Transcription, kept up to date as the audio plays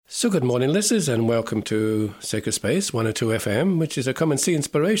So good morning, listeners, and welcome to Sacred Space 102 FM, which is a Come and See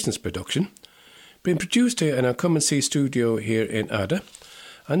Inspirations production, being produced here in our Come and See studio here in Ada.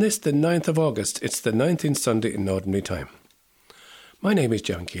 And this the 9th of August. It's the 19th Sunday in Ordinary Time. My name is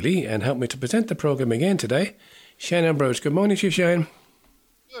John Keeley, and help me to present the programme again today, Shane Ambrose. Good morning to you, Shane.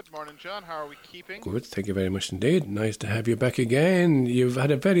 Good morning, John. How are we keeping? Good, thank you very much indeed. Nice to have you back again. You've had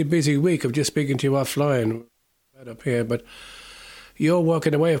a very busy week of just speaking to you offline right up here, but you're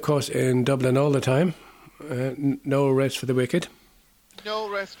working away, of course, in Dublin all the time. No rest for the wicked. No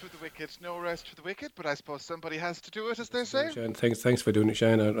rest for the wicked, no rest for the wicked, but I suppose somebody has to do it, as they say. Shane, thanks for doing it,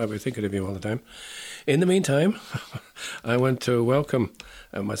 Shane. I'll be thinking of you all the time. In the meantime, I want to welcome,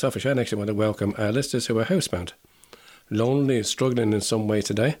 myself and Shane actually want to welcome our listeners who are housebound, lonely, struggling in some way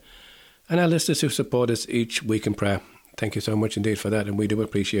today, and our listeners who support us each week in prayer. Thank you so much indeed for that, and we do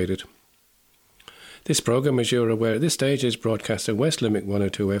appreciate it. This programme, as you're aware at this stage, is broadcast on West Limerick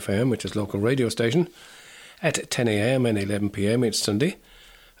 102 FM, which is local radio station, at 10 a.m. and 11 p.m. each Sunday.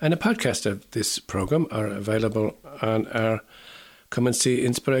 And a podcast of this programme are available on our Come and See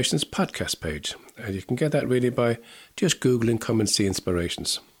Inspirations podcast page. And you can get that really by just Googling Come and See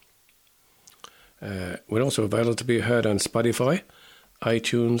Inspirations. We're also available to be heard on Spotify,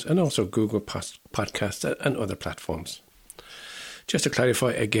 iTunes, and also Google Podcasts and other platforms. Just to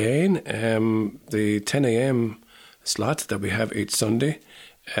clarify again, the 10 a.m. slot that we have each Sunday,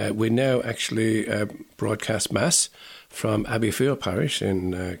 we now actually broadcast Mass from Abbeyfield Parish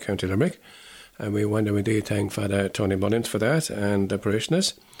in County Limerick, and we want to indeed thank Father Tony Mullins for that and the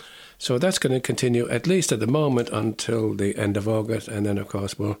parishioners. So that's going to continue at least at the moment until the end of August, and then of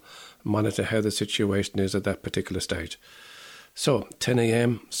course we'll monitor how the situation is at that particular stage. So 10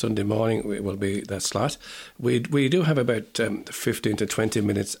 a.m. Sunday morning will be that slot. We do have about 15 to 20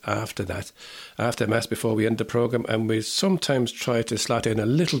 minutes after that, after Mass, before we end the programme, and we sometimes try to slot in a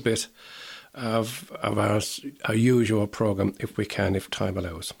little bit of our usual programme if we can, if time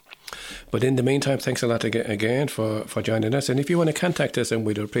allows. But in the meantime, thanks a lot again for joining us. And if you want to contact us, and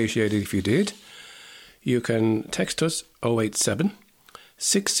we'd appreciate it if you did, you can text us 087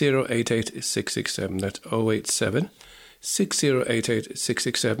 6088 667. That's 087 6088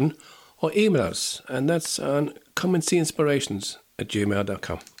 667, or email us, and that's on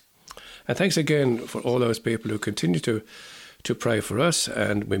comeandseeinspirations@gmail.com. And thanks again for all those people who continue to pray for us,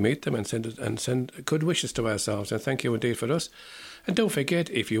 and we meet them and send good wishes to ourselves, and thank you indeed for us. And don't forget,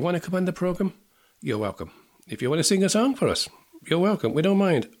 if you want to come on the programme, you're welcome. If you want to sing a song for us, you're welcome. We don't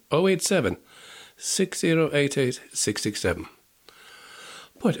mind. 087 6088 667.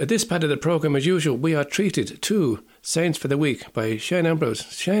 But at this part of the programme, as usual, we are treated to Saints for the Week by Shane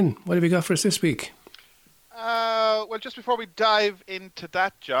Ambrose. Shane, what have you got for us this week? Well, just before we dive into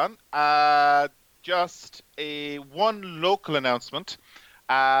that, John, just one local announcement.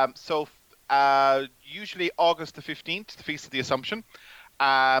 Usually August the 15th, the Feast of the Assumption,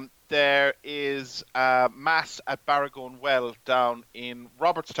 there is Mass at Barragone Well down in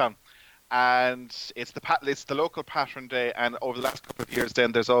Robertstown. And it's the local patron day, and over the last couple of years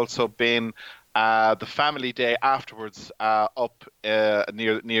then there's also been the family day afterwards up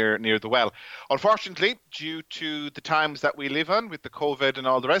near the well. Unfortunately, due to the times that we live on with the COVID and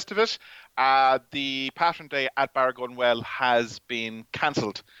all the rest of it, the patron day at Barragone Well has been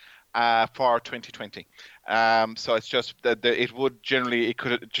cancelled for 2020. So it's just that it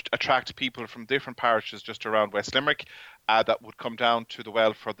could attract people from different parishes just around West Limerick that would come down to the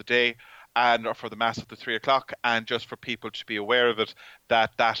well for the day, or for the Mass at the 3 o'clock, and just for people to be aware of it,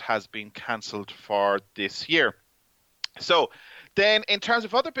 that has been cancelled for this year. So then, in terms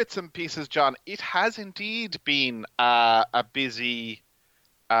of other bits and pieces, John, it has indeed been a busy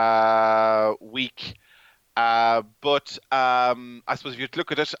week. But I suppose if you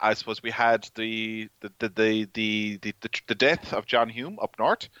look at it, I suppose we had the death of John Hume up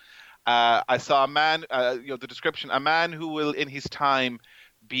north. I saw a man, the description, a man who will in his time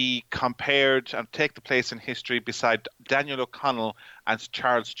be compared and take the place in history beside Daniel O'Connell and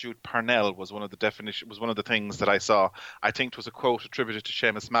Charles Stewart Parnell was one of the things that I saw. I think it was a quote attributed to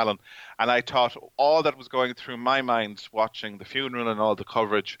Seamus Mallon, and I thought all that was going through my mind watching the funeral and all the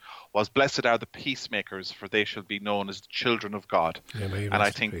coverage was, blessed are the peacemakers, for they shall be known as the children of God. Yeah, and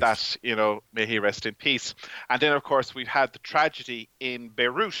I think that, may he rest in peace. And then of course we've had the tragedy in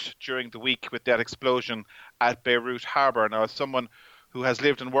Beirut during the week with that explosion at Beirut Harbour. Now, as someone who has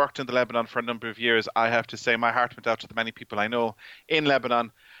lived and worked in the Lebanon for a number of years, I have to say my heart went out to the many people I know in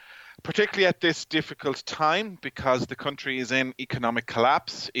Lebanon, particularly at this difficult time, because the country is in economic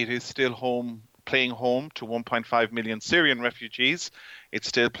collapse. It is still playing home to 1.5 million Syrian refugees. It's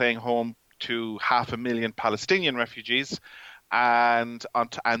still playing home to 500,000 Palestinian refugees. and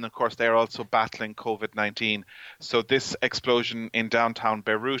of course they're also battling COVID-19. So this explosion in downtown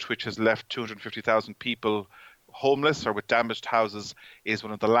Beirut, which has left 250,000 people homeless or with damaged houses, is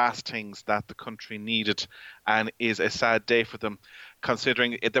one of the last things that the country needed, and is a sad day for them,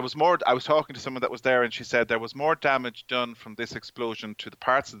 considering there was more. I was talking to someone that was there, and she said there was more damage done from this explosion to the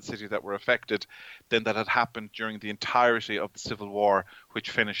parts of the city that were affected than that had happened during the entirety of the Civil War, which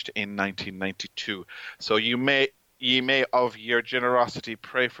finished in 1992. So ye may of your generosity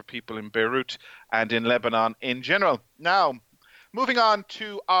pray for people in Beirut and in Lebanon in general. Now, moving on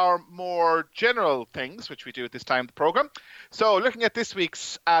to our more general things, which we do at this time of the programme. So looking at this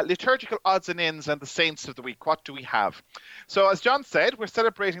week's liturgical odds and ends and the saints of the week, what do we have? So as John said, we're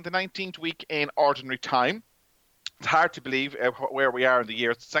celebrating the 19th week in Ordinary Time. It's hard to believe where we are in the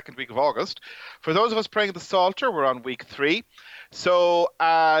year. It's the second week of August. For those of us praying the Psalter, we're on week 3. So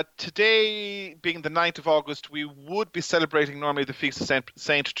today, being the 9th of August, we would be celebrating normally the feast of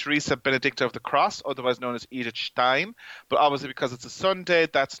Saint Teresa Benedicta of the Cross, otherwise known as Edith Stein. But obviously, because it's a Sunday,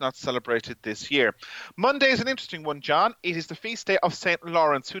 that's not celebrated this year. Monday is an interesting one, John. It is the feast day of Saint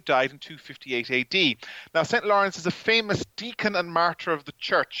Lawrence, who died in 258 AD. Now, Saint Lawrence is a famous deacon and martyr of the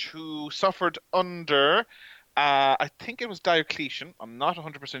church who suffered under... I think it was Diocletian. I'm not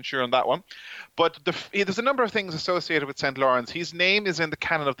 100% sure on that one. But there's a number of things associated with St. Lawrence. His name is in the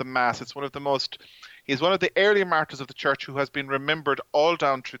canon of the Mass. He's one of the early martyrs of the church who has been remembered all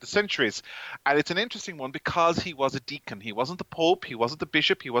down through the centuries. And it's an interesting one because he was a deacon. He wasn't the Pope. He wasn't the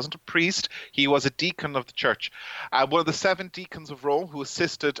bishop. He wasn't a priest. He was a deacon of the church. One of the 7 deacons of Rome who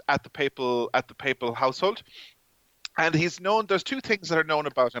assisted at the papal household. And he's known. There's 2 things that are known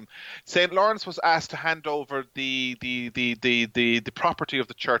about him. Saint Lawrence was asked to hand over the property of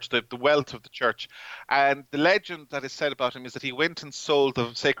the church, the wealth of the church, and the legend that is said about him is that he went and sold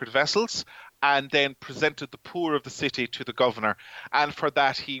the sacred vessels, and then presented the poor of the city to the governor, and for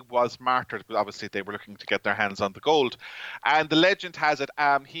that he was martyred. But obviously, they were looking to get their hands on the gold, and the legend has it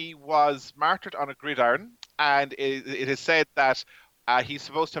he was martyred on a gridiron, and it is said that. He's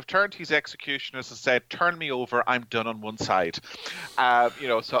supposed to have turned his executioners and said, "Turn me over, I'm done on one side." So a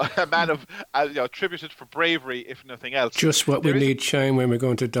man of, tributed for bravery, if nothing else. Just what we need, Shane, when we're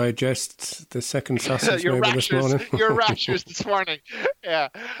going to digest the second sausage this morning. Your rashers this morning. Yeah.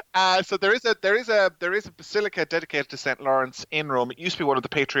 So there is a basilica dedicated to Saint Lawrence in Rome. It used to be one of the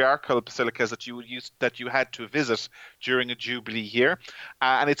patriarchal basilicas that you had to visit during a jubilee year,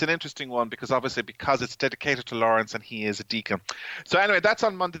 and it's an interesting one because it's dedicated to Lawrence and he is a deacon. So anyway, that's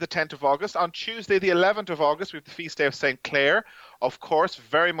on Monday the 10th of August. On Tuesday the 11th of August, we have the feast day of St. Clare, of course,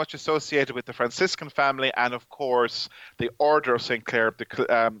 very much associated with the Franciscan family and, of course, the Order of St. Clare,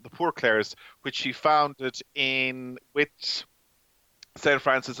 the Poor Clares, which she founded with St.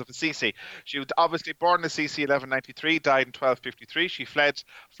 Francis of Assisi. She was obviously born in Assisi in 1193, died in 1253. She fled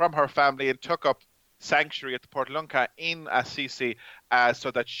from her family and took up sanctuary at the Portalunca in Assisi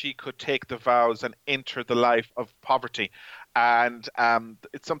so that she could take the vows and enter the life of poverty. And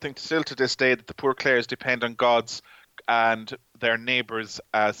it's something still to this day that the Poor Clares depend on God's and their neighbours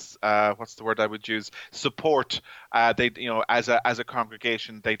as what's the word I would use, support. They as a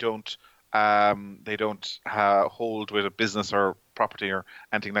congregation they don't hold with a business or property or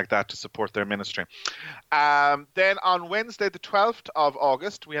anything like that to support their ministry. Then on Wednesday the 12th of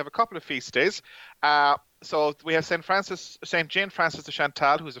August we have a couple of feast days. So we have Saint Jane Frances de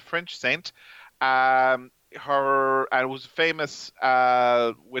Chantal, who is a French saint. Her was famous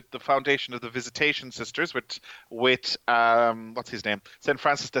with the foundation of the Visitation Sisters with what's his name, Saint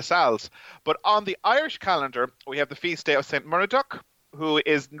Francis de Sales. But on the Irish calendar we have the feast day of Saint Murdoch, who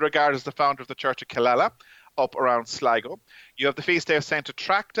is regarded as the founder of the Church of Killala, up around Sligo. You have the feast day of Saint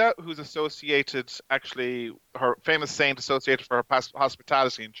Attracta, who's associated, actually, her famous saint associated for her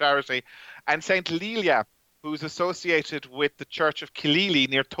hospitality and charity, and Saint Lelia, who's associated with the Church of Killeely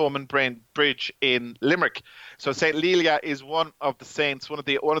near Thomond Bridge in Limerick. So Saint Lelia is one of the saints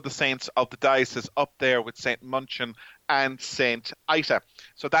of the diocese, up there with Saint Munchin and Saint Ita.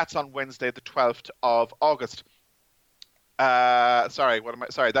 So that's on Wednesday, the 12th of August. That's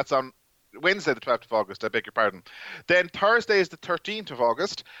on Wednesday, the 12th of August, I beg your pardon. Then Thursday is the 13th of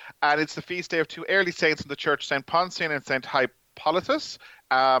August, and it's the feast day of 2 early saints in the church, St. Poncian and St. Hippolytus,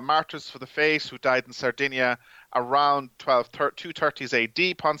 martyrs for the faith who died in Sardinia around 230s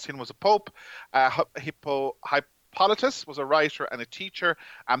AD. Poncian was a pope. Hippolytus was a writer and a teacher,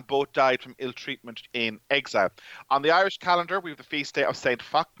 and both died from ill treatment in exile. On the Irish calendar, we have the feast day of St.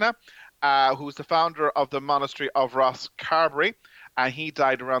 Fachna, who was the founder of the monastery of Ross Carbery. and he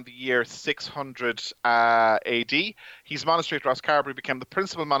died around the year 600 AD. His monastery at Rosscarbery became the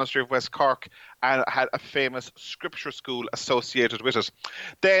principal monastery of West Cork and had a famous scripture school associated with it.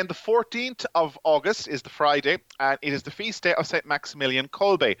 Then the 14th of August is the Friday, and it is the feast day of St. Maximilian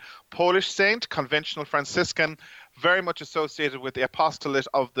Kolbe, Polish saint, conventional Franciscan, very much associated with the apostolate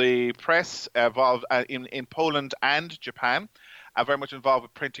of the press involved in Poland and Japan, very much involved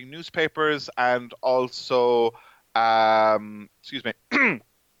with printing newspapers and also, and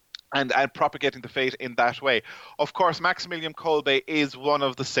propagating the faith in that way. Of course, Maximilian Kolbe is one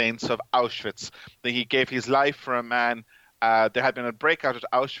of the saints of Auschwitz. He gave his life for a man. There had been a breakout at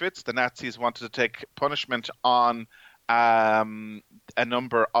Auschwitz. The Nazis wanted to take punishment on a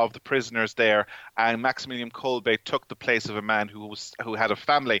number of the prisoners there, and Maximilian Kolbe took the place of a man who had a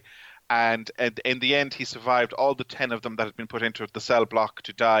family. And in the end, he survived all the 10 of them that had been put into the cell block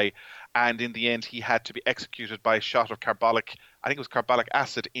to die. And in the end, he had to be executed by a shot of carbolic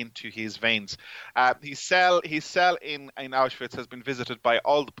acid into his veins. His cell in Auschwitz has been visited by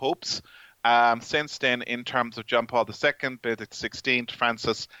all the popes since then, in terms of John Paul II, Benedict XVI,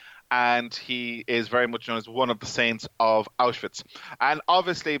 Francis, and he is very much known as one of the saints of Auschwitz. And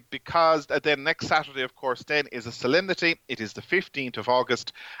obviously, because then next Saturday, of course, then is a solemnity. It is the 15th of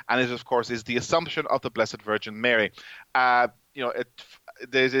August, and it, of course, is the Assumption of the Blessed Virgin Mary. There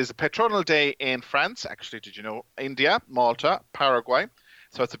is a patronal day in France, actually, did you know? India, Malta, Paraguay.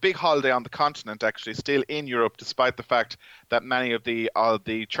 So it's a big holiday on the continent, actually, still in Europe, despite the fact that many of the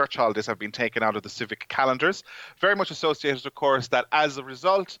church holidays have been taken out of the civic calendars. Very much associated, of course, that as a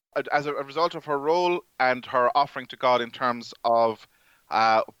result of her role and her offering to God in terms of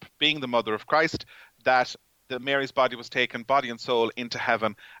being the mother of Christ, that Mary's body was taken, body and soul, into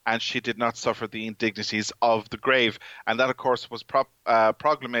heaven, and she did not suffer the indignities of the grave. And that, of course, was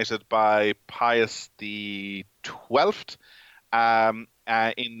proclamated by Pius the 12th. And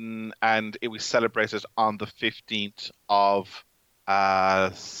it was celebrated on the 15th of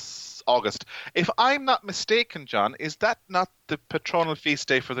August. If I'm not mistaken, John, is that not the patronal feast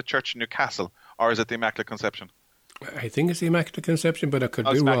day for the church in Newcastle, or is it the Immaculate Conception? I think it's the Immaculate Conception, but I could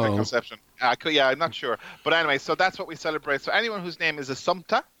be Immaculate wrong. Conception. I'm not sure. But anyway, so that's what we celebrate. So anyone whose name is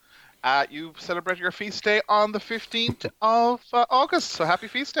Assumpta, you celebrate your feast day on the 15th of August. So happy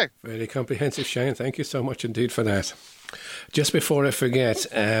feast day. Very comprehensive, Shane. Thank you so much indeed for that. Just before I forget,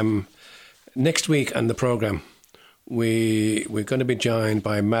 next week on the programme, we're going to be joined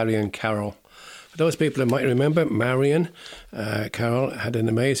by Marion Carroll. For those people that might remember, Marion Carroll had an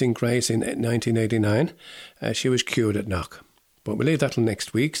amazing grace in 1989. She was cured at Knock. But we'll leave that till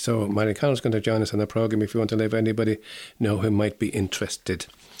next week. So Marion Carroll's going to join us on the programme if you want to let anybody know who might be interested.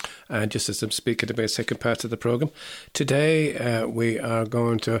 And just as I'm speaking about second parts of the programme, today we are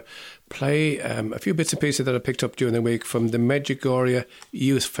going to play a few bits and pieces that I picked up during the week from the Medjugorje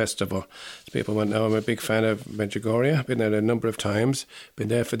Youth Festival. As people might know, I'm a big fan of Medjugorje. I've been there a number of times, been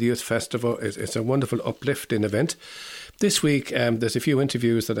there for the Youth Festival. It's a wonderful, uplifting event. This week, there's a few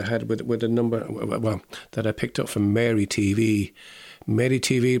interviews that I had with a number, that I picked up from Mary TV. Mary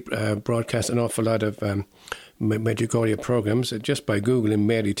TV broadcasts an awful lot of Medjugorje programs. Just by Googling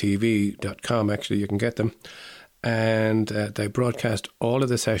marytv.com, actually, you can get them. And they broadcast all of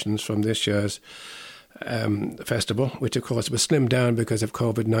the sessions from this year's festival, which, of course, was slimmed down because of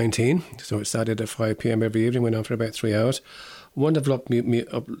COVID-19. So it started at 5 p.m. every evening, went on for about 3 hours. Wonderful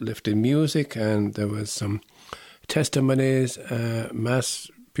uplifting music, and there was some testimonies,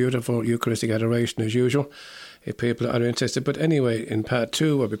 mass, beautiful Eucharistic adoration as usual, if people are interested. But anyway, in part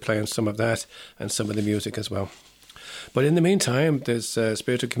 2, we'll be playing some of that and some of the music as well. But in the meantime, there's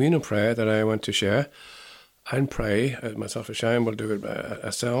Spiritual Communion prayer that I want to share and pray. Myself and Shane will do it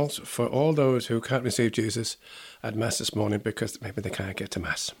ourselves for all those who can't receive Jesus at Mass this morning because maybe they can't get to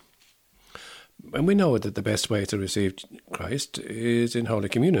Mass. And we know that the best way to receive Christ is in Holy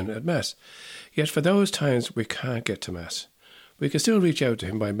Communion at Mass. Yet for those times we can't get to Mass, we can still reach out to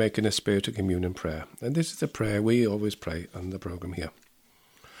him by making a Spiritual Communion prayer. And this is the prayer we always pray on the programme here.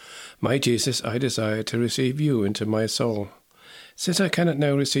 My Jesus, I desire to receive you into my soul. Since I cannot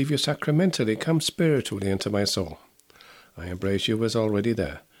now receive you sacramentally, come spiritually into my soul. I embrace you as already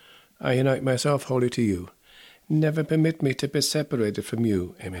there. I unite myself wholly to you. Never permit me to be separated from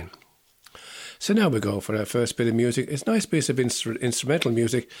you. Amen. So now we go for our first bit of music. It's a nice piece of instrumental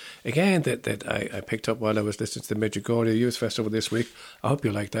music, again, that I picked up while I was listening to the Medjugorje Youth Festival this week. I hope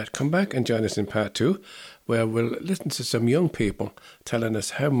you like that. Come back and join us in part 2, where we'll listen to some young people telling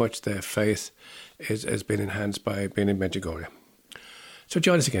us how much their faith has been enhanced by being in Medjugorje. So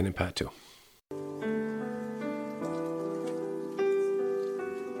join us again in part 2.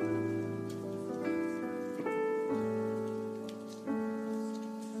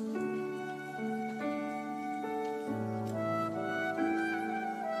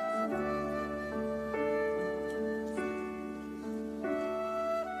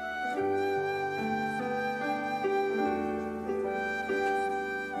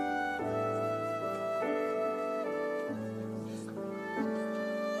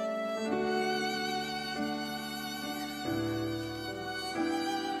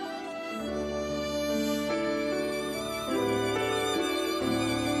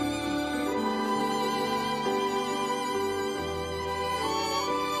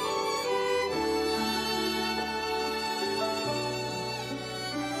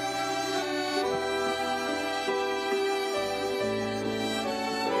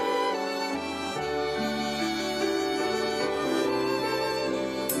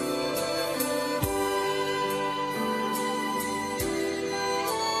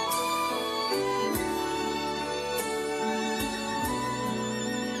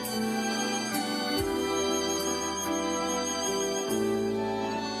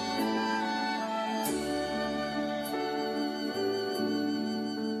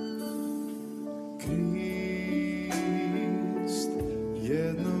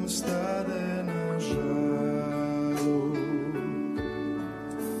 stade na žalu,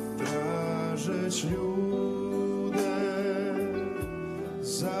 tražeć ljude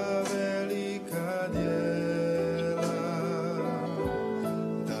za velika djela,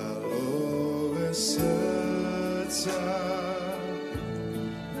 da love srca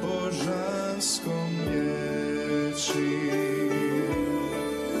božanskom riječi.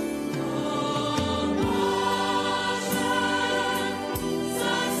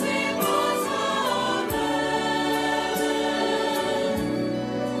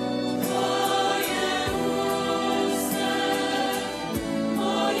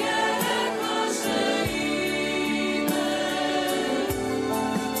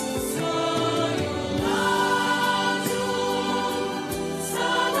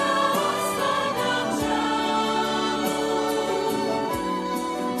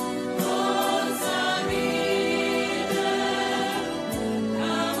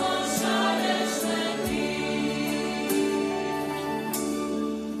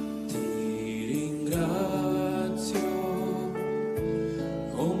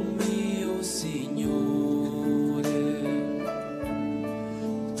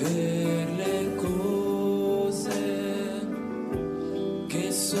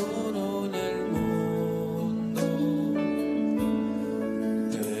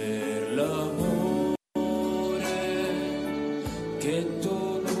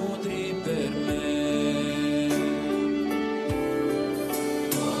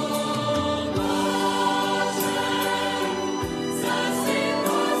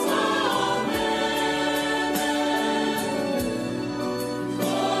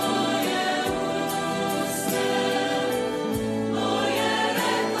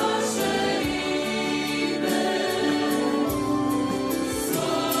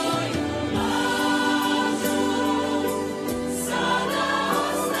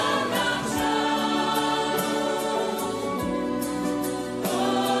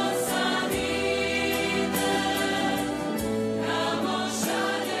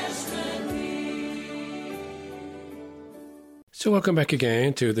 So welcome back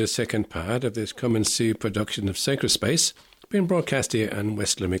again to the second part of this Come and See production of Sacred Space, being broadcast here on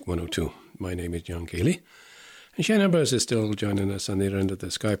West Limerick 102. My name is John Keeley, and Shane Ambrose is still joining us on the other end of the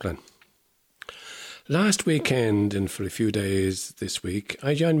Skyplan. Last weekend and for a few days this week,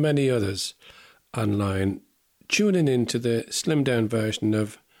 I joined many others online tuning into the slimmed-down version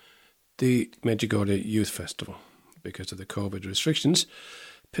of the Medjugorje Youth Festival. Because of the COVID restrictions,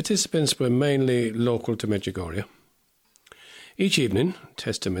 participants were mainly local to Medjugorje. Each evening,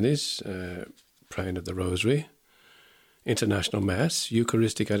 testimonies, praying of the Rosary, International Mass,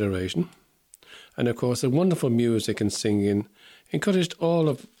 Eucharistic Adoration, and of course the wonderful music and singing encouraged all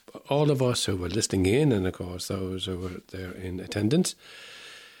of us who were listening in, and of course those who were there in attendance,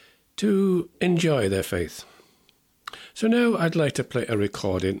 to enjoy their faith. So now I'd like to play a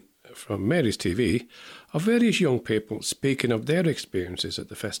recording from Mary's TV of various young people speaking of their experiences at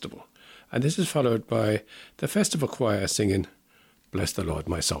the festival. And this is followed by the festival choir singing Bless the Lord,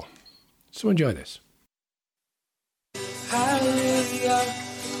 my soul. So enjoy this. Hallelujah,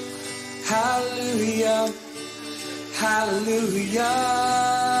 hallelujah, hallelujah.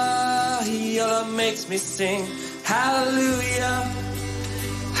 Your love makes me sing. Hallelujah,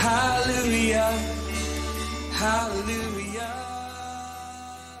 hallelujah, hallelujah.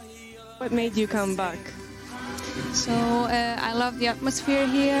 What made you come back? So I love the atmosphere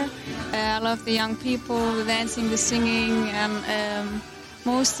here. I love the young people, the dancing, the singing, and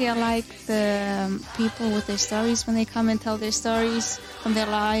mostly I like the people with their stories when they come and tell their stories from their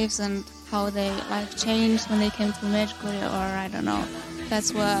lives and how their life changed when they came to Medjugorje, or I don't know.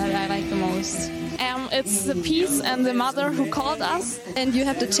 That's what I like the most. It's the peace and the mother who called us, and you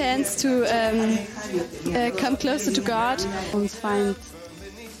have the chance to come closer to God and find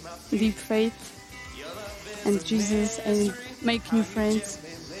deep faith and Jesus and make new friends.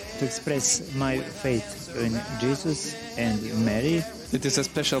 To express my faith in Jesus and Mary. It is a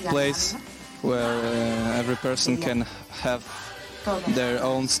special place where every person can have their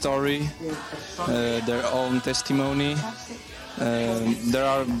own story, their own testimony. There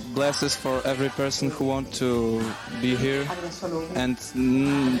are blessings for every person who wants to be here, and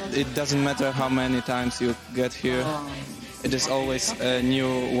it doesn't matter how many times you get here. It is always a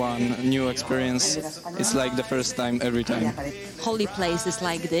new experience. It's like the first time every time. Holy places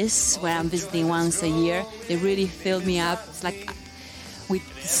like this, where I'm visiting once a year, they really fill me up. It's like with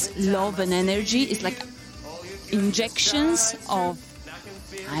love and energy. It's like injections of,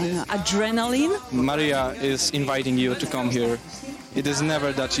 I don't know, adrenaline. Maria is inviting you to come here. It is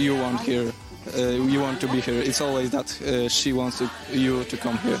never that you want here. you want to be here. It's always that she wants you to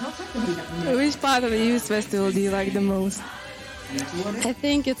come here. Which part of the youth festival do you like the most? I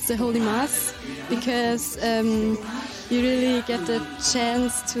think it's the Holy Mass, because you really get the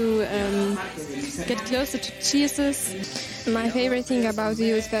chance to get closer to Jesus. My favorite thing about the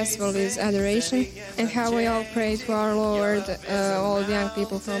youth festival is adoration and how we all pray to our Lord, all the young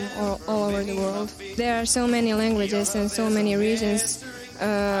people from all over the world. There are so many languages and so many regions,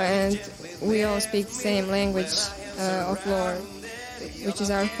 and we all speak the same language of Lord, which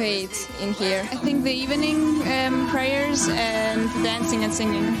is our faith in here. I think the evening prayers and dancing and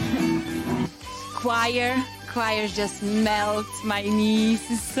singing. Choir just melts my knees.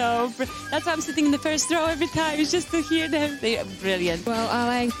 That's why I'm sitting in the first row every time. It's just to hear them. They're brilliant. Well, I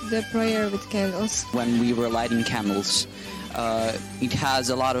like the prayer with candles. When we were lighting candles, it has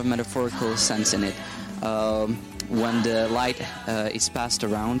a lot of metaphorical sense in it. When the light is passed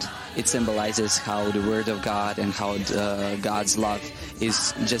around, it symbolizes how the Word of God and how God's love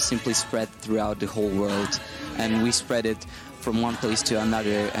is just simply spread throughout the whole world. And we spread it from one place to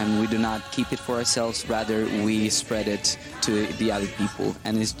another, and we do not keep it for ourselves, rather we spread it to the other people.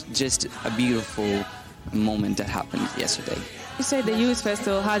 And it's just a beautiful moment that happened yesterday. You say the youth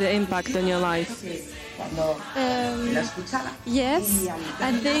festival had an impact on your life. Yes,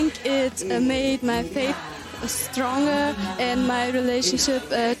 I think it made my faith stronger and my relationship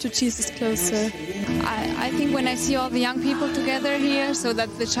to Jesus closer. I think when I see all the young people together here, so that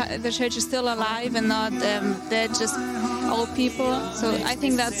the church is still alive and not dead, just old people. So I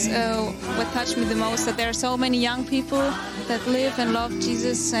think that's what touched me the most, that there are so many young people that live and love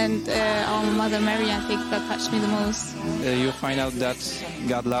Jesus, and our Mother Mary, I think that touched me the most. You find out that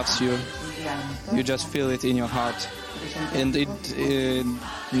God loves you. You just feel it in your heart. And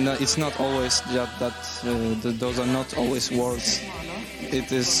it's not always that those are not always words.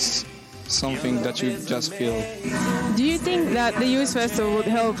 It is something that you just feel. Do you think that the youth festival would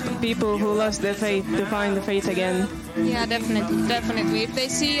help people who lost their faith to find the faith again? Yeah, definitely. If they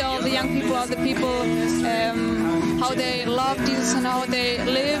see all the young people, all the people, how they love Jesus and how they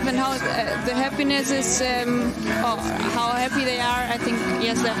live and how the happiness is, how happy they are, I think,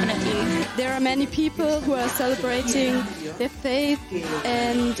 yes, definitely. There are many people who are celebrating their faith,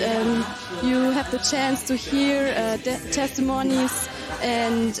 and you have the chance to hear testimonies,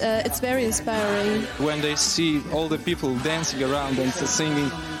 and it's very inspiring. When they see all the people dancing around and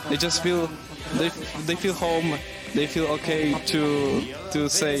singing, they just feel they feel home. They feel okay to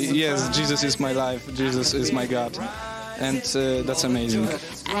say, yes, Jesus is my life, Jesus is my God. And that's amazing.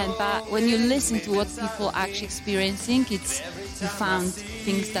 But when you listen to what people are actually experiencing, you found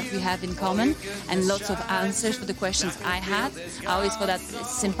things that we have in common and lots of answers for the questions I had. I always thought that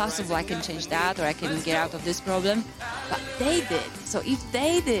it's impossible, I can change that or I can get out of this problem. But they did. So if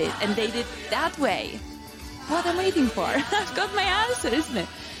they did and they did that way, what am I waiting for? I've got my answer, isn't it?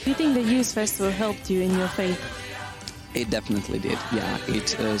 Do you think the youth festival helped you in your faith? It definitely did, yeah. It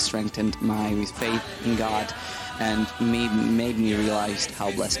strengthened my faith in God and made me realize how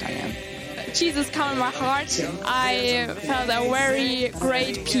blessed I am. Jesus came in my heart. I felt a very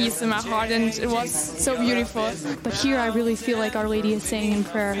great peace in my heart, and it was so beautiful. But here I really feel like Our Lady is saying in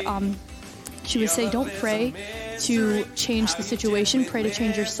prayer, she would say, don't pray to change the situation, pray to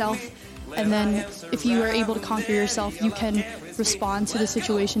change yourself. And then if you are able to conquer yourself, you can respond to the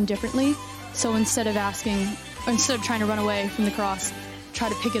situation differently. So instead of trying to run away from the cross, try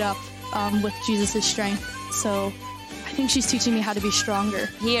to pick it up with Jesus' strength. So I think she's teaching me how to be stronger.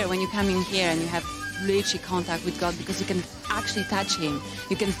 Here, when you come in here and you have literally contact with God, because you can actually touch Him.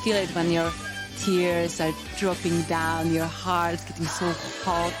 You can feel it when your tears are dropping down, your heart's getting so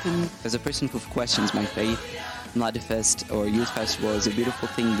hot. As a person who questions my faith, Mladifest or Youth Festival is a beautiful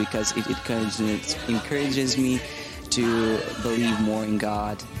thing because it encourages me to believe more in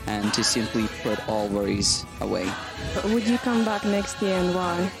God and to simply put all worries away. Would you come back next year, and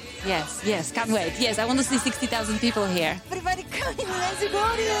why? Yes, can't wait. Yes, I want to see 60,000 people here. Everybody come in, let's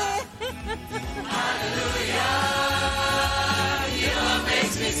go there. Hallelujah, your love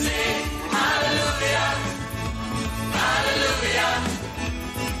makes me sing. Hallelujah, hallelujah,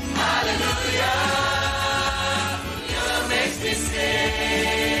 hallelujah, your love makes me sing.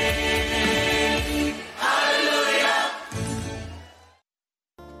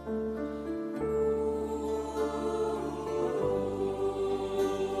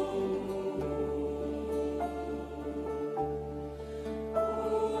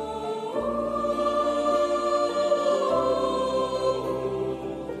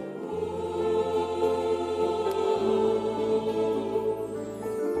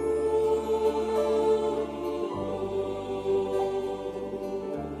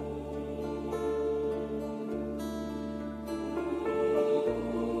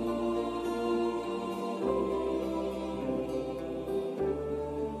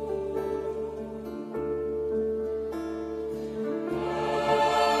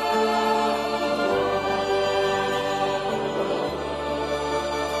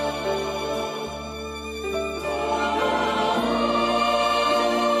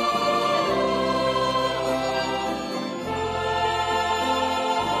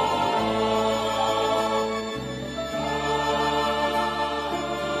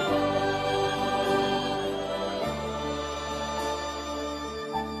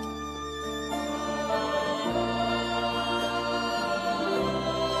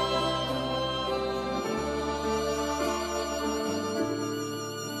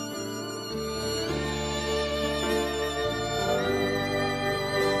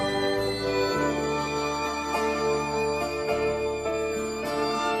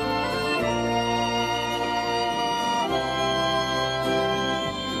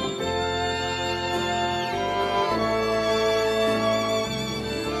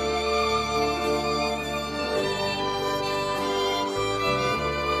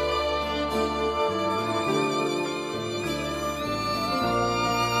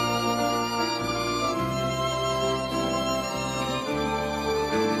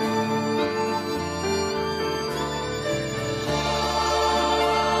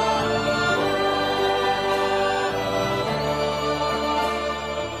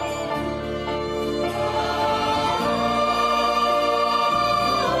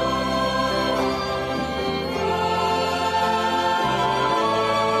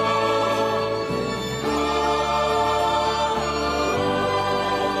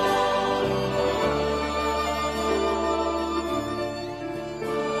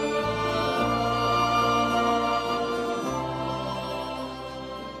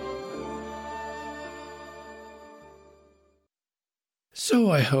 So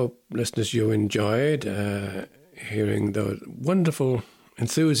I hope, listeners, you enjoyed hearing the wonderful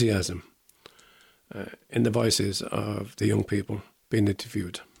enthusiasm in the voices of the young people being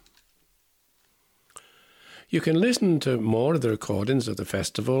interviewed. You can listen to more of the recordings of the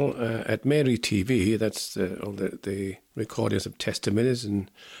festival at Mary TV. That's all the recordings of testimonies and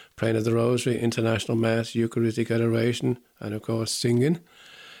praying of the Rosary, International Mass, Eucharistic Adoration, and of course singing.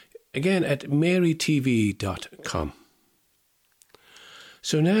 Again at marytv.com.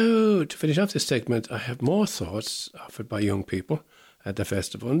 So now, to finish off this segment, I have more thoughts offered by young people at the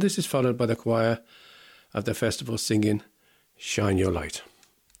festival, and this is followed by the choir of the festival singing Shine Your Light.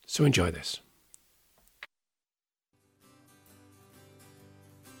 So enjoy this.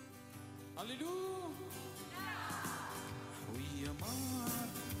 We are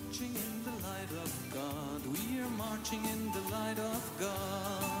marching in the light of God. We are marching in the light of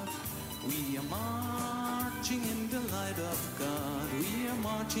God. We are marching in the light of God. We are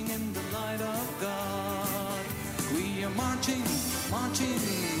marching in the light of God. We are marching, marching,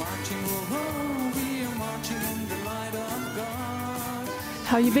 marching. Oh, we are marching in the light of God.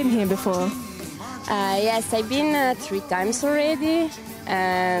 Have you been here before? Yes, I've been 3 times already,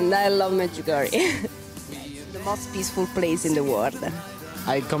 and I love Medjugorje. The most peaceful place in the world.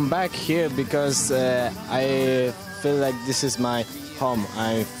 I come back here because I feel like this is my home.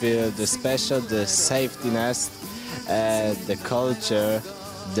 I feel the special, the safetyness, the culture,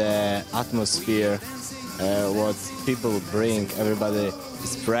 the atmosphere, what people bring. Everybody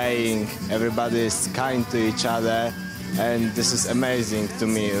is praying, everybody is kind to each other, and this is amazing to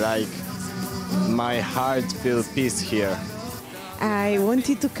me. Like, my heart feels peace here. I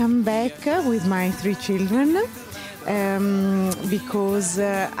wanted to come back with my 3 children because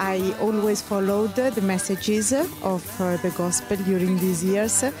I always followed the messages of the gospel during these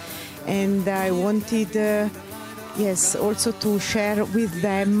years, and I wanted also to share with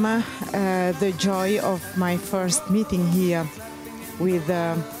them the joy of my first meeting here with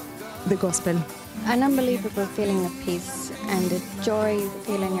the gospel. An unbelievable feeling of peace and the joy you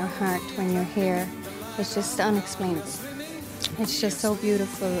feel in your heart when you're here is just unexplainable. It's just so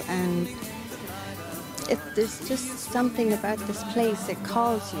beautiful, and there's just something about this place. It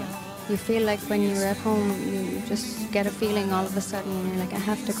calls you. You feel like when you're at home, you just get a feeling all of a sudden, and you're like, I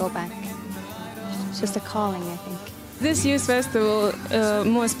have to go back. It's just a calling, I think. This year's festival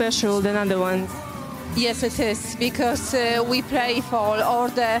more special than other ones. Yes, it is, because we pray for all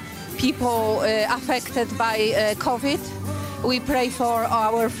the people affected by COVID. We pray for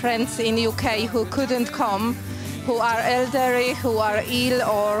our friends in UK who couldn't come, who are elderly, who are ill,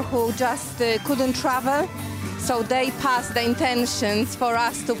 or who just couldn't travel. So they pass the intentions for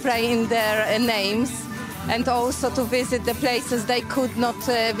us to pray in their names, and also to visit the places they could not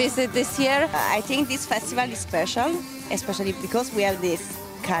visit this year. I think this festival is special, especially because we have this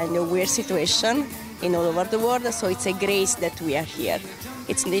kind of weird situation in all over the world, so it's a grace that we are here.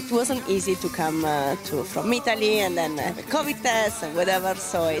 It wasn't easy to come from Italy and then have a COVID test and whatever,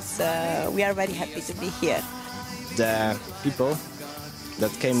 so we are very happy to be here. The people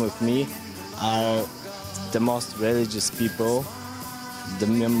that came with me are the most religious people, the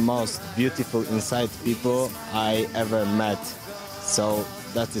most beautiful inside people I ever met. So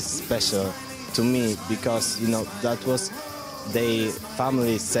that is special to me because, that was the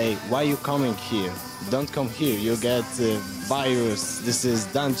family say, why are you coming here? Don't come here, you get virus, this is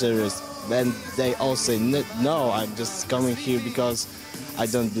dangerous. And they all say, no, I'm just coming here because I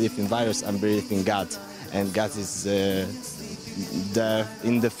don't believe in virus, I believe in God. And God is in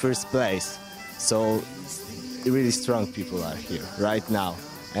the first place. So really strong people are here right now,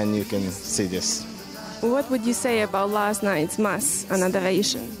 and you can see this. What would you say about last night's Mass and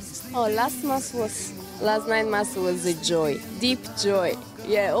Adoration? Last night Mass was a joy, deep joy.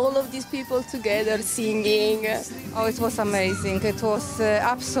 Yeah, all of these people together singing. Oh, it was amazing. It was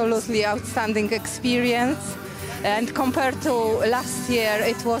absolutely outstanding experience. And compared to last year,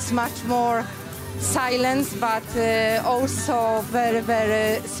 it was much more silence, but also very,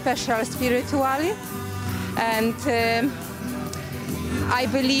 very special spiritually. And I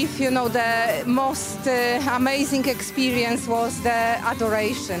believe, the most amazing experience was the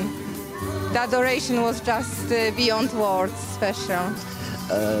adoration. The adoration was just beyond words special.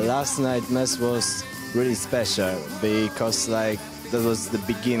 Last night Mass was really special because that was the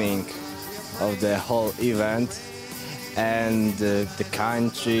beginning of the whole event, and the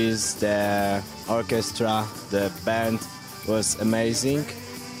countries, the orchestra, the band was amazing.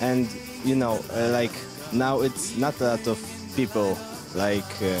 And now it's not a lot of people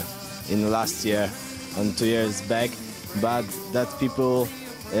like in last year and 2 years back, but that people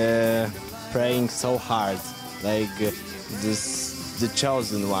praying so hard, like this the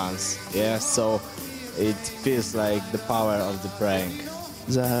chosen ones. Yeah, so it feels like the power of the praying.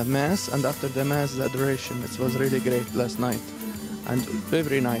 The Mass, and after the Mass, the adoration. It was really great last night. And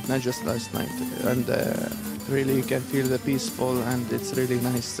every night, not just last night. And really you can feel the peaceful, and it's really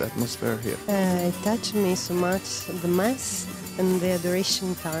nice atmosphere here. It touched me so much, the Mass and the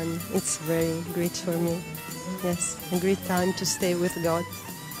adoration time. It's very great for me. Yes, a great time to stay with God.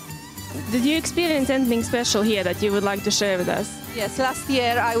 Did you experience anything special here that you would like to share with us? Yes, last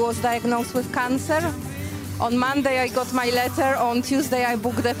year I was diagnosed with cancer. On Monday I got my letter, on Tuesday I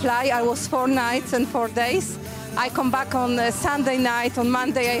booked the flight. I was 4 nights and 4 days. I come back on Sunday night, on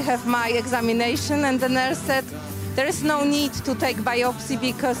Monday I have my examination, and the nurse said, there is no need to take biopsy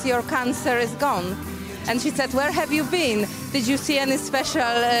because your cancer is gone. And she said, where have you been? Did you see any special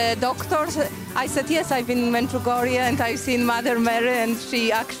doctors? I said, yes, I've been in Medjugorje and I've seen Mother Mary and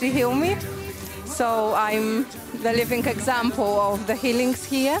she actually healed me. So I'm the living example of the healings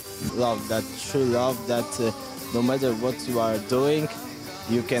here. Love, that true love, that no matter what you are doing,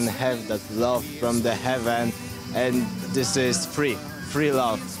 you can have that love from the heaven, and this is free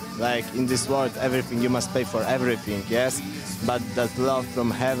love. Like in this world, everything, you must pay for everything, yes? But that love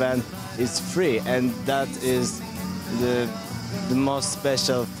from heaven is free, and that is the most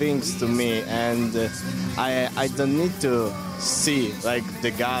special things to me. And I don't need to see like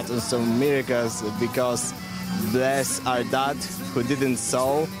the God and some miracles, because blessed are that who didn't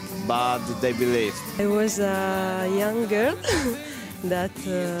saw, but they believe. I was a young girl that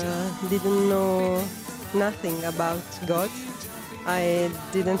didn't know nothing about God. I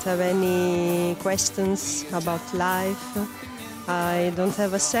didn't have any questions about life. I don't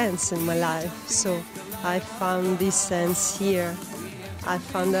have a sense in my life, so I found this sense here. I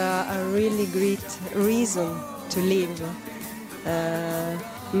found a really great reason to live.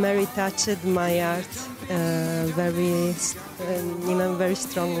 Mary touched my heart in a very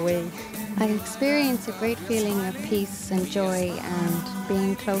strong way. I experience a great feeling of peace and joy and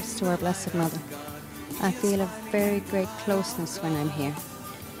being close to our Blessed Mother. I feel a very great closeness when I'm here.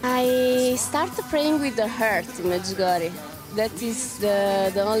 I started praying with the heart in Medjugorje. That is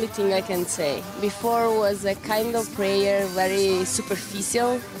the only thing I can say. Before was a kind of prayer, very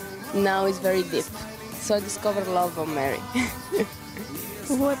superficial. Now it's very deep. So I discovered love of Mary.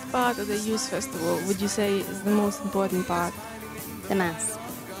 What part of the Youth Festival would you say is the most important part? The Mass.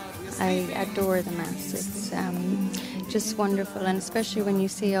 I adore the Mass. It's just wonderful, and especially when you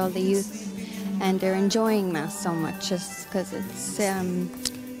see all the youth and they're enjoying Mass so much, just because it's...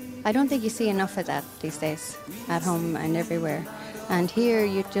 I don't think you see enough of that these days, at home and everywhere. And here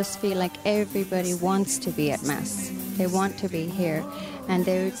you just feel like everybody wants to be at Mass. They want to be here, and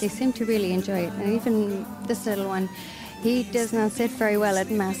they seem to really enjoy it. And even this little one, he does not sit very well at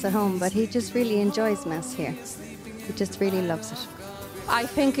Mass at home, but he just really enjoys Mass here. He just really loves it. I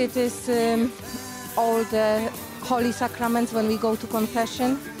think it is all the holy sacraments when we go to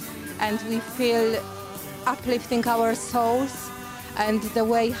confession, and we feel uplifting our souls. And the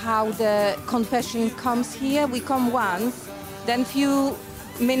way how the confession comes here, we come once, then few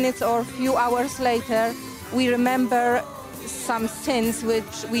minutes or few hours later, we remember some sins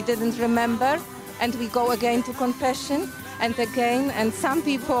which we didn't remember, and we go again to confession and again. And some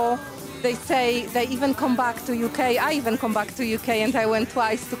people, they say they even come back to UK. I even come back to UK, and I went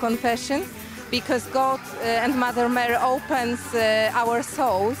twice to confession, because God and Mother Mary opens our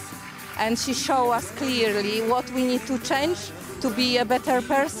souls, and she shows us clearly what we need to change to be a better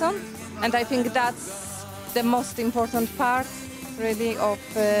person. And I think that's the most important part, really, of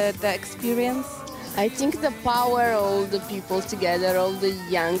the experience. I think the power of all the people together, all the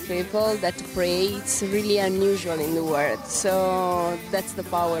young people that pray, it's really unusual in the world. So that's the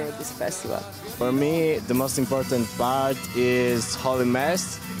power of this festival. For me, the most important part is Holy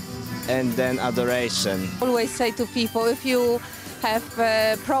Mass and then adoration. I always say to people, if you have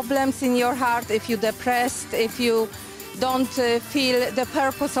problems in your heart, if you're depressed, if you don't feel the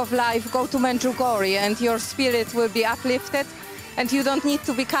purpose of life, go to Medjugorje and your spirit will be uplifted. And you don't need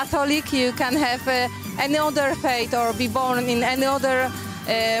to be Catholic, you can have any other faith or be born in any other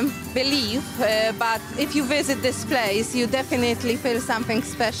belief, but if you visit this place, you definitely feel something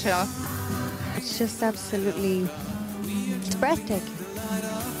special. It's just absolutely, it's breathtaking.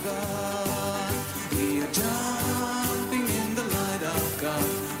 We are jumping in the light of God.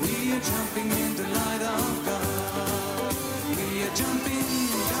 We are jumping in the light of God. We are jumping,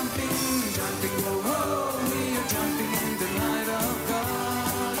 jumping, jumping, whoa, whoa. We are jumping in the light of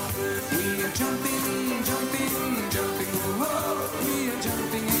God. We are jumping, jumping, jumping, whoa, whoa. We are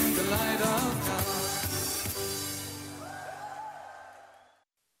jumping in the light of God.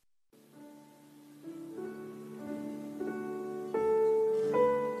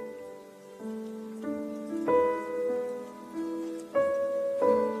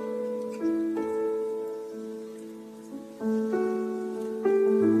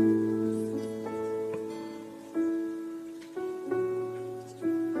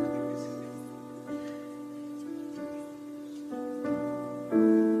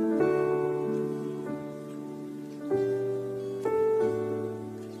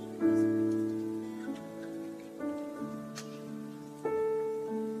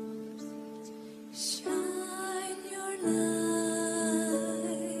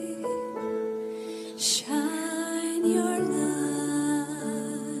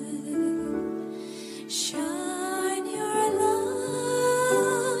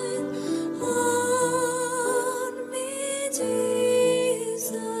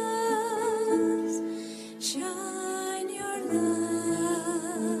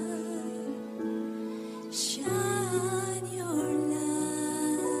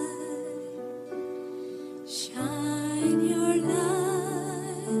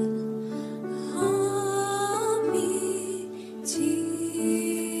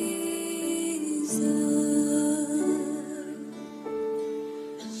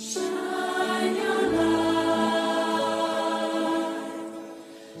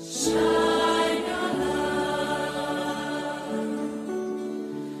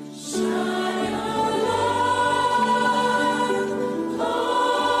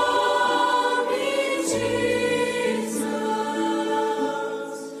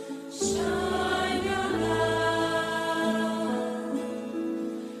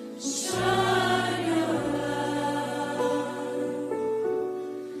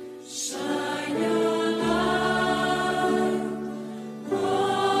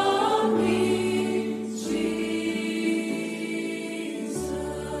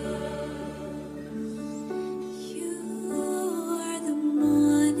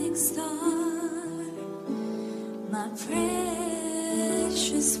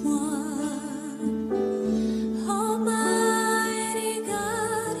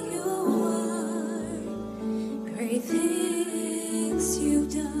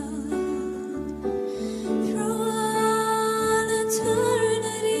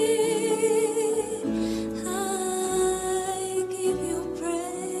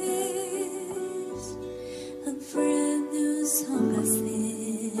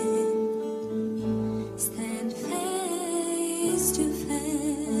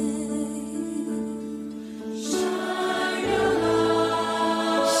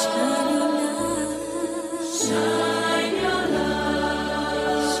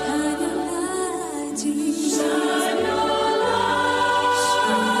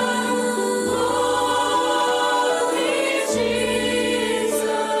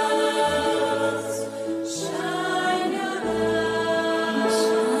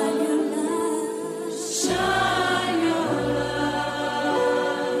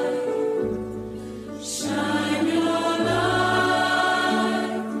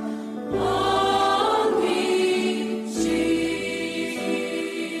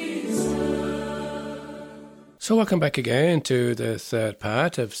 So welcome back again to the third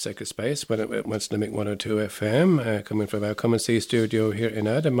part of Sacred Space when it wants Limerick 102 FM, coming from our Come and See studio here in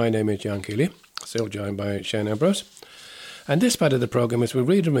Adam. My name is John Keeley, still joined by Shane Ambrose. And this part of the programme is we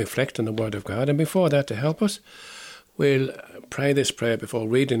read and reflect on the Word of God, and before that, to help us, we'll pray this prayer before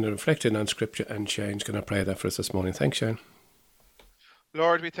reading and reflecting on Scripture, and Shane's going to pray that for us this morning. Thanks, Shane.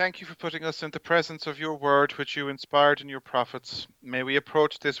 Lord, we thank you for putting us in the presence of your word, which you inspired in your prophets. May we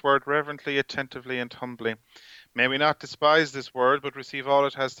approach this word reverently, attentively, and humbly. May we not despise this word, but receive all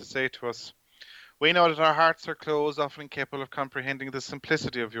it has to say to us. We know that our hearts are closed, often incapable of comprehending the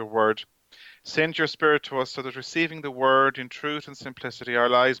simplicity of your word. Send your Spirit to us so that receiving the word in truth and simplicity, our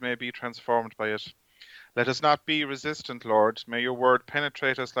lives may be transformed by it. Let us not be resistant, Lord. May your word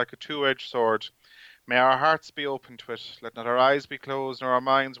penetrate us like a two-edged sword. May our hearts be open to it. Let not our eyes be closed nor our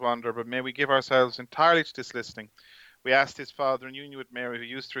minds wander, but may we give ourselves entirely to this listening. We ask this, Father, in union with Mary, who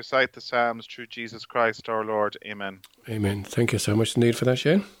used to recite the Psalms, through Jesus Christ our Lord. Amen. Amen. Thank you so much indeed for that,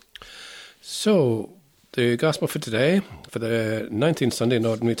 Shane. So, the Gospel for today, for the 19th Sunday in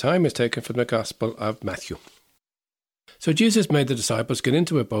Ordinary Time, is taken from the Gospel of Matthew. So Jesus made the disciples get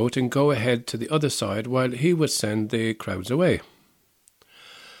into a boat and go ahead to the other side while he would send the crowds away.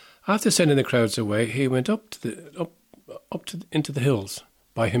 After sending the crowds away, he went into the hills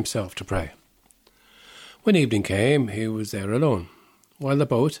by himself to pray. When evening came, he was there alone, while the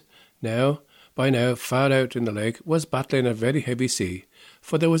boat, by now far out in the lake, was battling a very heavy sea,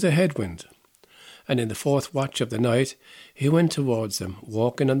 for there was a headwind. And in the fourth watch of the night, he went towards them,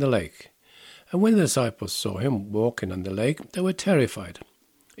 walking on the lake. And when the disciples saw him walking on the lake, they were terrified.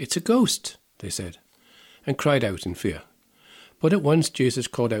 "It's a ghost," they said, and cried out in fear. But at once Jesus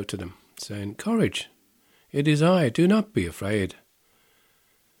called out to them, saying, "Courage, it is I, do not be afraid."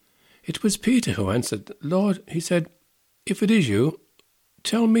 It was Peter who answered, "Lord," he said, "if it is you,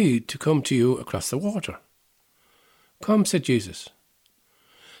 tell me to come to you across the water." "Come," said Jesus.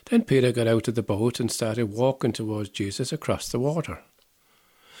 Then Peter got out of the boat and started walking towards Jesus across the water.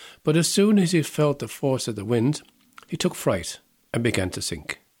 But as soon as he felt the force of the wind, he took fright and began to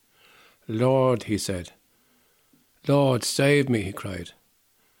sink. "Lord," he said. "Lord, save me," he cried.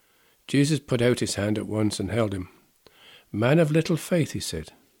 Jesus put out his hand at once and held him. "Man of little faith," he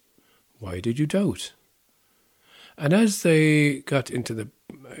said, "why did you doubt?" And as they got into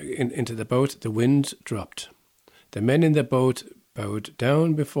the boat, the wind dropped. The men in the boat bowed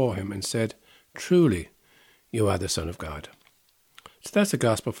down before him and said, "Truly, you are the Son of God." So that's the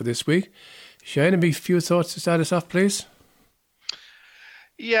Gospel for this week. Shane, a few thoughts to start us off, please?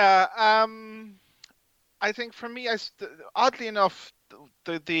 Yeah, I think for me, oddly enough,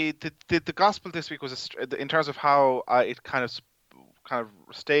 the Gospel this week was, in terms of how it kind of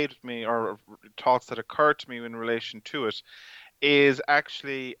stayed with me, or thoughts that occurred to me in relation to it, is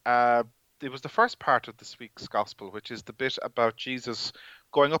actually it was the first part of this week's Gospel, which is the bit about Jesus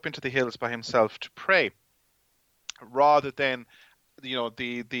going up into the hills by himself to pray, rather than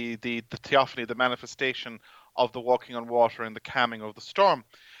the theophany, the manifestation of the walking on water and the calming of the storm.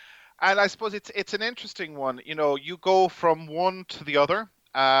 And I suppose it's an interesting one. You go from one to the other.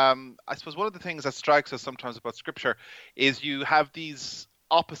 I suppose one of the things that strikes us sometimes about Scripture is you have these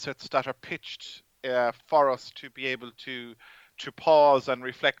opposites that are pitched for us to be able to pause and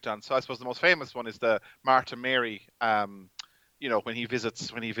reflect on. So I suppose the most famous one is the Martha Mary. When he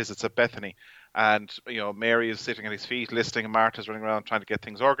visits at Bethany, and Mary is sitting at his feet listening, and Martha's running around trying to get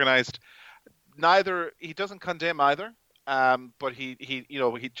things organized. He doesn't condemn either. But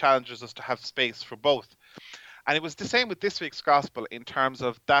he challenges us to have space for both. And it was the same with this week's Gospel in terms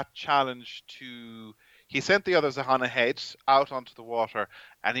of that challenge he sent the others on ahead out onto the water,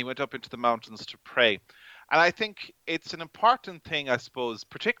 and he went up into the mountains to pray. And I think it's an important thing, I suppose,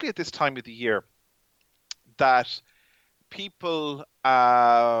 particularly at this time of the year, that people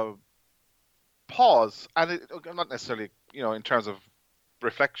pause, and not necessarily, in terms of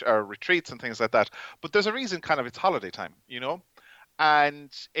reflection or retreats and things like that, but there's a reason it's holiday time,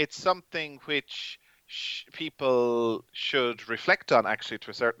 and it's something which people should reflect on, actually, to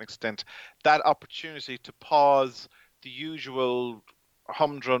a certain extent, that opportunity to pause the usual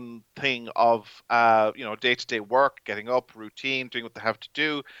humdrum thing of day-to-day work, getting up, routine, doing what they have to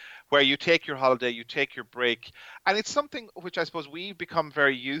do, where you take your holiday, you take your break. And it's something which I suppose we've become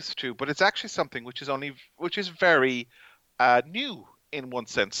very used to, but it's actually something which is very new in one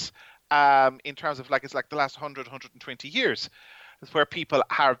sense, in terms of it's like the last 100, 120 years, where people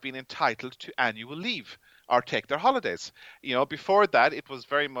have been entitled to annual leave, or take their holidays. Before that, it was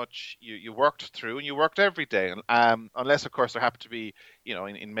very much you worked through, and you worked every day. Unless, of course, there happened to be,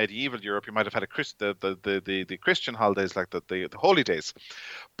 in medieval Europe, you might have had the Christian holidays, like the holy days.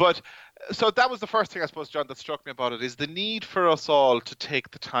 But so that was the first thing, I suppose, John, that struck me about it, is the need for us all to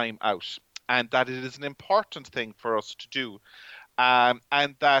take the time out, and that it is an important thing for us to do. And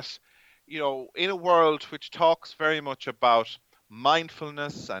that, in a world which talks very much about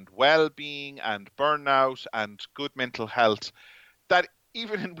mindfulness and well-being and burnout and good mental health, that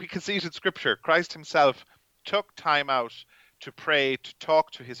we can see it in Scripture, Christ himself took time out to pray, to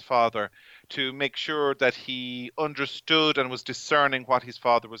talk to his Father, to make sure that he understood and was discerning what his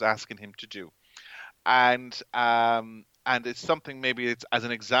Father was asking him to do. And it's something, maybe it's as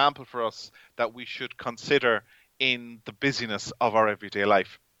an example for us, that we should consider in the busyness of our everyday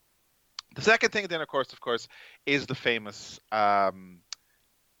life. The second thing then, of course, is the famous the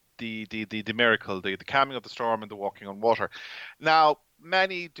miracle, the calming of the storm and the walking on water. Now,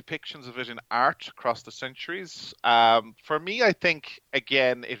 many depictions of it in art across the centuries. For me, I think,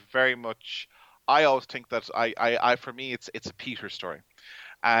 again, it very much, I always think that for me, it's a Peter story.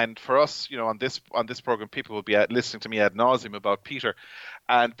 And for us, on this program, people will be listening to me ad nauseum about Peter.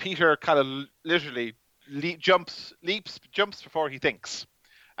 And Peter kind of literally jumps before he thinks.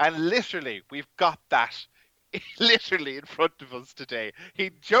 And literally, we've got that literally in front of us today.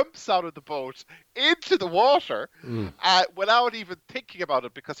 He jumps out of the boat into the water without even thinking about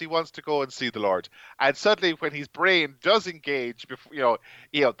it, because he wants to go and see the Lord. And suddenly, when his brain does engage,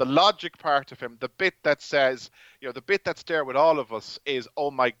 the logic part of him, the bit that says, the bit that's there with all of us is, oh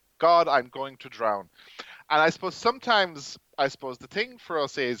my God, I'm going to drown. And I suppose sometimes, the thing for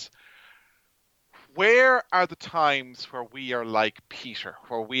us is, where are the times where we are like Peter,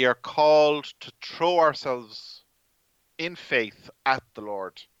 where we are called to throw ourselves in faith at the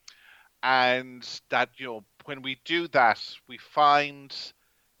Lord? And that, when we do that, we find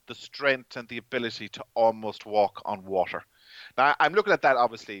the strength and the ability to almost walk on water. Now, I'm looking at that,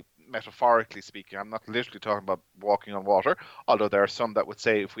 obviously, metaphorically speaking. I'm not literally talking about walking on water, although there are some that would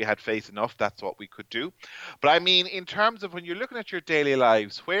say if we had faith enough, that's what we could do. But I mean, in terms of when you're looking at your daily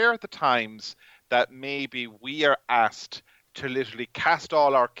lives, where are the times that maybe we are asked to literally cast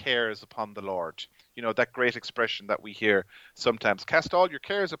all our cares upon the Lord? That great expression that we hear sometimes, cast all your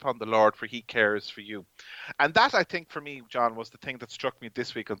cares upon the Lord, for he cares for you. And that, I think, for me, John, was the thing that struck me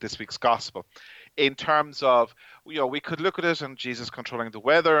this week on this week's gospel, in terms of, we could look at it and Jesus controlling the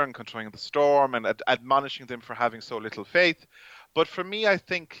weather and controlling the storm and admonishing them for having so little faith. But for me, I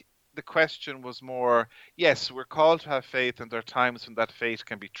think the question was more, yes, we're called to have faith, and there are times when that faith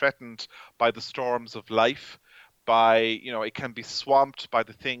can be threatened by the storms of life, it can be swamped by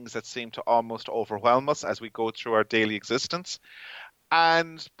the things that seem to almost overwhelm us as we go through our daily existence.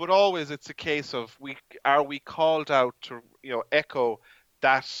 But always it's a case of, are we called out to, echo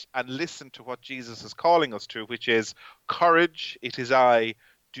that and listen to what Jesus is calling us to, which is courage, it is I,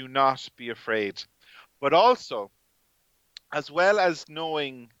 do not be afraid. But also, as well as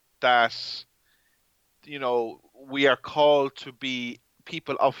knowing that, we are called to be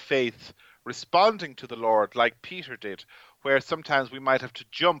people of faith, responding to the Lord like Peter did, where sometimes we might have to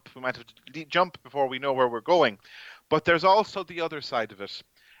jump before we know where we're going. But there's also the other side of it,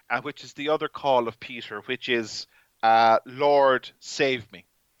 which is the other call of Peter, which is, Lord, save me.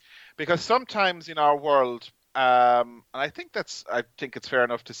 Because sometimes in our world, and I think it's fair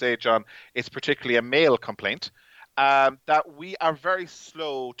enough to say, John, it's particularly a male complaint, that we are very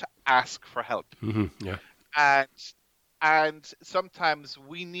slow to ask for help. Mm-hmm, yeah. And sometimes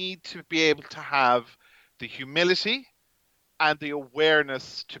we need to be able to have the humility and the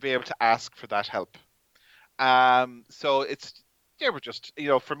awareness to be able to ask for that help. So we're just,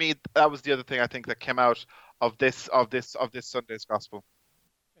 for me, that was the other thing I think that came out of this Sunday's gospel.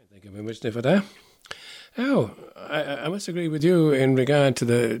 Thank you very much, Nick, for that. Oh, I must agree with you in regard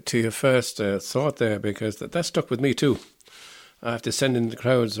to your first thought there, because that stuck with me too. After sending the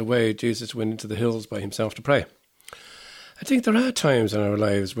crowds away, Jesus went into the hills by himself to pray. I think there are times in our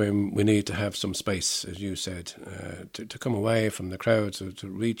lives when we need to have some space, as you said, to come away from the crowds, to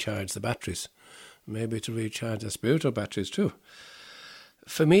recharge the batteries, maybe to recharge the spiritual batteries too.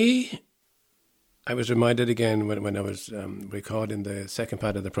 For me, I was reminded again when I was recording the second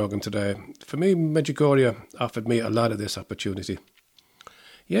part of the program today. For me, Medjugorje offered me a lot of this opportunity.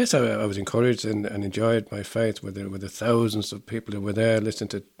 Yes, I was encouraged and enjoyed my faith with the thousands of people who were there listening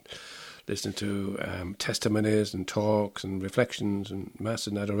to testimonies and talks and reflections and mass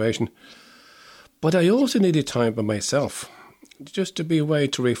and adoration. But I also needed time by myself, just to be away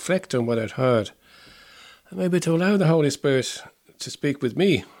to reflect on what I'd heard, and maybe to allow the Holy Spirit to speak with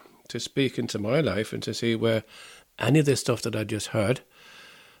me to speak into my life and to see where any of this stuff that I just heard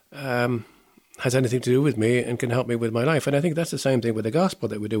has anything to do with me and can help me with my life. And I think that's the same thing with the gospel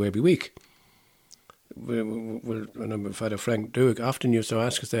that we do every week. Father Frank Duke often used to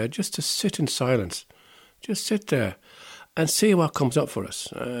ask us there just to sit in silence, just sit there and see what comes up for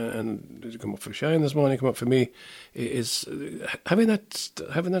us. And it come up for Shane this morning, come up for me, is having that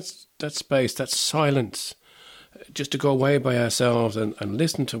space, that silence, just to go away by ourselves and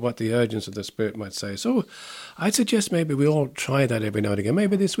listen to what the urgence of the Spirit might say. So I'd suggest maybe we all try that every now and again,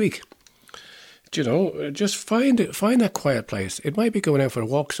 maybe this week. Just find that quiet place. It might be going out for a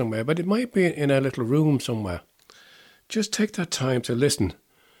walk somewhere, but it might be in a little room somewhere. Just take that time to listen.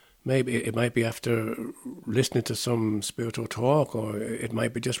 Maybe it might be after listening to some spiritual talk, or it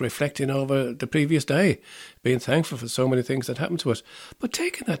might be just reflecting over the previous day, being thankful for so many things that happened to us. But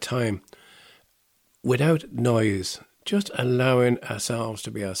taking that time without noise, just allowing ourselves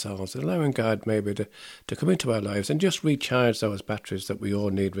to be ourselves, allowing God maybe to come into our lives and just recharge those batteries that we all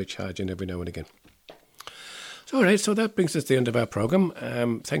need recharging every now and again. So, all right, so that brings us to the end of our programme.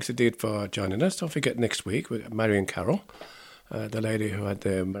 Thanks indeed for joining us. Don't forget next week we've got Marion Carroll, the lady who had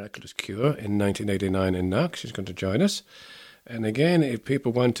the miraculous cure in 1989 in Knox. She's going to join us. And again, if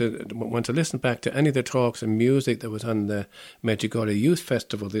people want to listen back to any of the talks and music that was on the Medjugorje Youth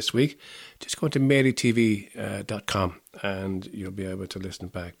Festival this week, just go to marytv.com and you'll be able to listen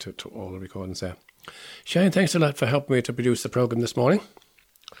back to all the recordings there. Shane, thanks a lot for helping me to produce the programme this morning.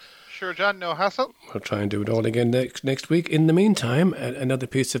 Sure, John, no hassle. We'll try and do it all again next week. In the meantime, another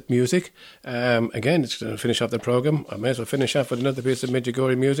piece of music. Again, it's going to finish off the programme. I may as well finish off with another piece of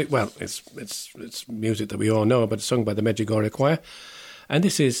Medjugorje music. Well, it's music that we all know, but it's sung by the Medjugorje Choir. And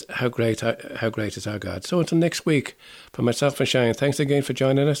this is How Great is Our God. So until next week, from myself and Shane, thanks again for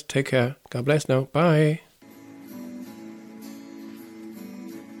joining us. Take care. God bless now. Bye.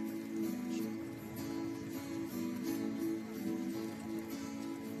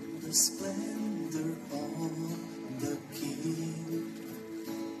 The splendor of the King,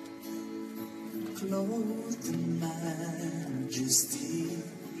 clothed in majesty,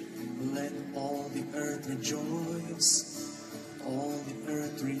 let all the earth rejoice, all the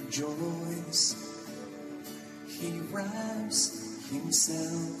earth rejoice. He wraps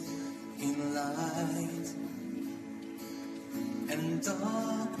himself in light, and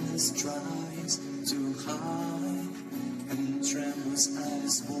darkness tries to hide, and trembles at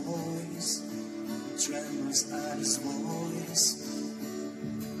his voice, trembles at his voice.